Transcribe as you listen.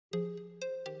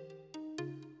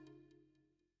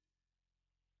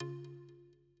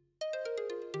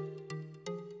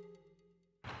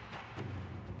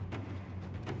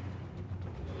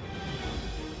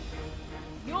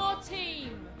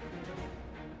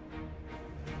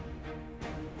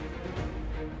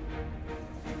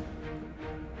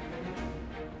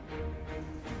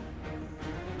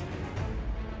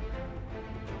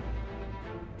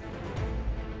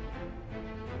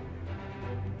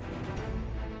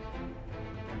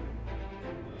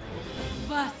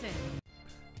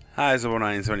Hi, it's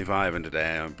 975 and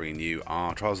today I'm bringing you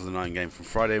our Trials of the Nine game from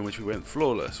Friday in which we went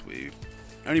flawless. We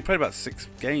only played about 6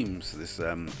 games this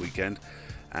weekend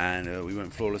and we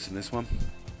went flawless in this one.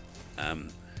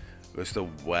 We're still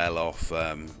well off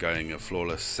going a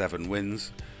flawless 7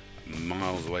 wins,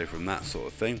 miles away from that sort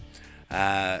of thing.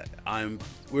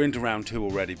 We're into round 2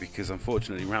 already because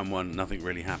unfortunately round 1 nothing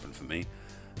really happened for me.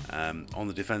 On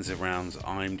the defensive rounds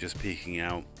I'm just peeking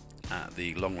out at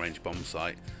the long range bomb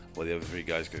site while the other 3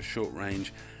 guys go short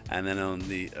range, and then on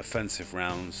the offensive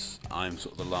rounds I'm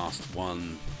sort of the last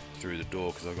one through the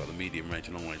door because I've got the medium range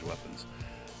and long range weapons.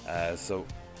 So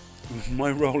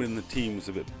my role in the team was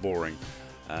a bit boring.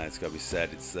 It's got to be said.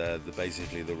 It's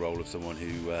basically the role of someone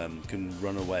who can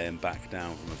run away and back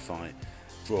down from a fight,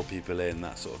 draw people in,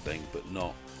 that sort of thing, but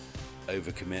not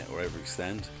overcommit or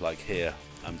overextend. Like here,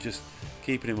 I'm just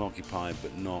keeping him occupied,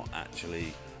 but not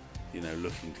actually,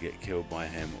 looking to get killed by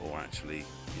him or actually,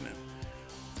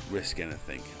 risk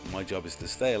anything. My job is to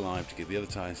stay alive to give the other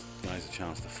guys a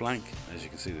chance to flank. As you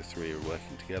can see, the 3 are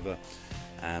working together,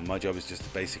 and my job is just to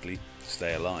basically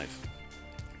stay alive.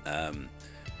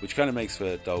 Which kind of makes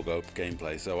for dull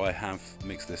gameplay, so I have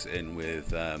mixed this in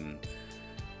with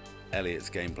Elliot's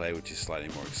gameplay, which is slightly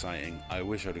more exciting. I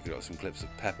wish I'd have got some clips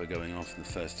of Pepper going off in the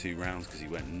first 2 rounds because he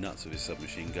went nuts with his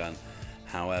submachine gun.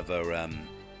 However,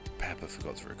 Pepper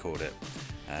forgot to record it.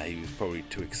 He was probably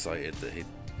too excited that he'd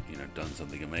done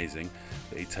something amazing,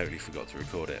 but he totally forgot to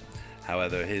record it.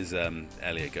 However, here's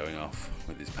Elliot going off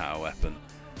with his power weapon.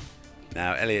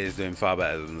 Now Elliot is doing far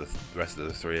better than the rest of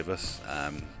the 3 of us.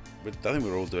 But I think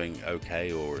we're all doing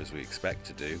okay, or as we expect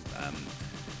to do.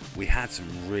 We had some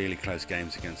really close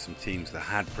games against some teams that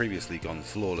had previously gone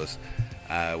flawless.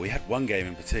 We had one game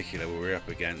in particular where we were up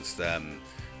against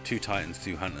 2 Titans,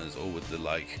 2 Hunters, all with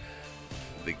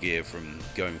the gear from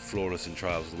going flawless in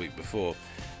Trials the week before,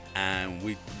 and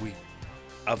we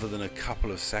other than a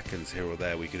couple of seconds here or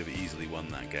there, we could have easily won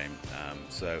that game.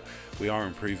 So we are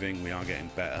improving, we are getting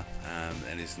better,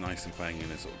 and it's nice to playing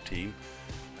in a sort of team.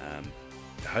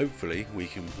 Hopefully we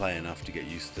can play enough to get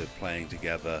used to playing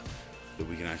together that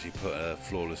we can actually put a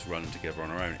flawless run together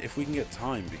on our own if we can get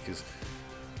time, because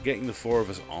getting the 4 of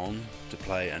us on to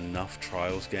play enough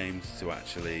Trials games to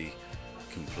actually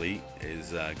complete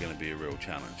is going to be a real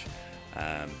challenge.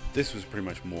 This was pretty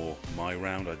much more my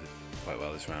round. I did quite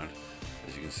well this round,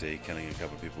 as you can see, killing a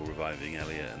couple of people, reviving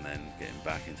Elliot, and then getting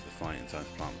back into the fight in time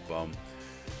to plant the bomb.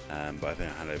 But I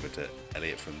think I'll hand over to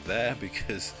Elliot from there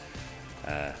because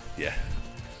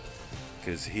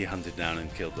because he hunted down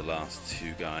and killed the last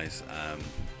 2 guys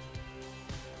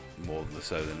more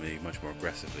so than me, much more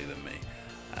aggressively than me.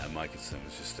 My concern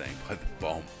was just staying by the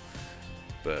bomb.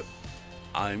 But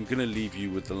I'm going to leave you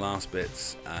with the last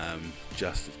bits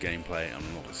just of gameplay. I'm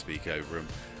not going to speak over them,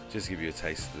 just give you a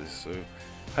taste of this. So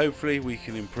hopefully we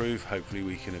can improve, hopefully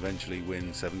we can eventually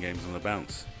win 7 games on the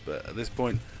bounce. But at this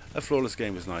point, a flawless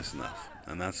game was nice enough.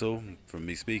 And that's all from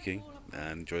me speaking,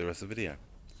 and enjoy the rest of the video.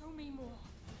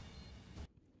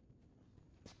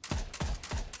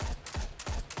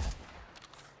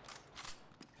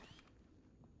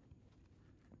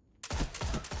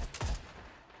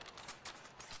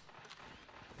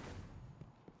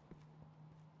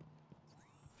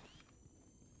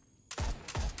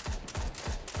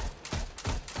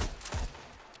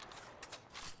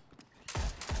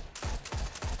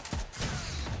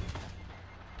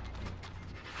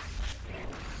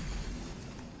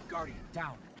 Guardian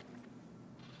down.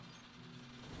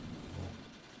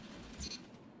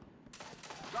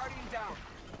 Guardian down.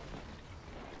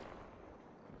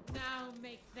 Now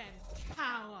make them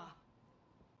cower.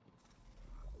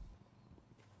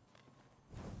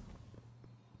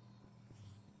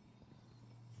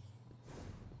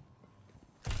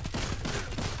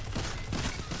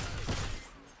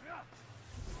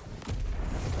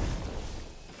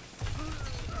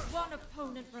 One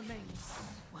opponent remains.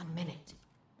 1 minute.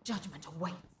 Judgment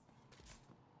awaits.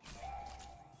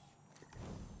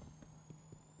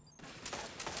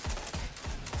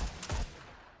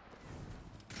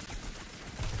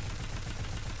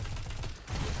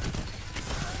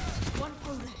 One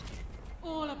foe left.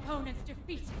 All opponents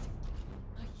defeated.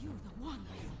 Are you the one?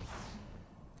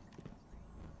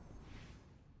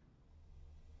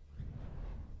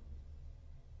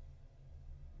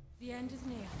 The end is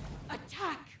near.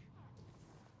 Attack!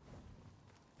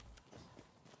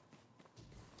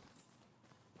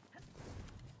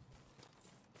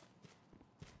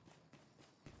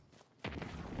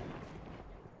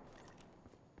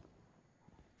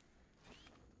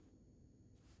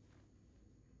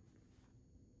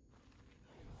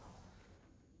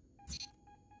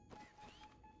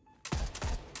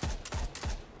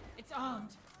 It's armed.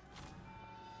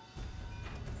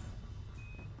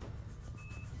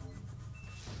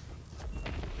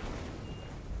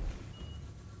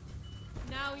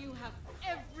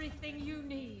 everything you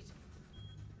need.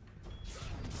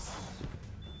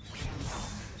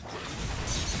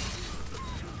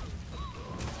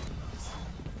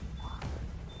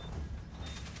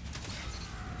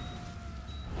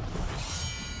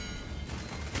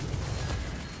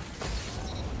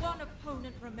 One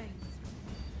opponent remains.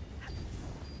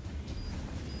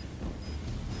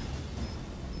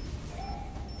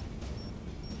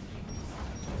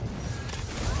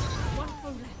 One foe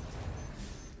left.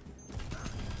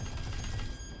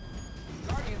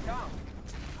 Guardian down.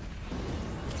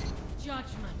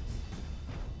 Judgment.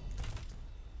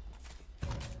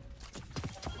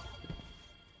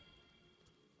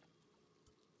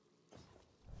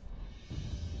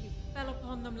 You fell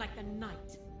upon them like a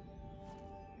knight.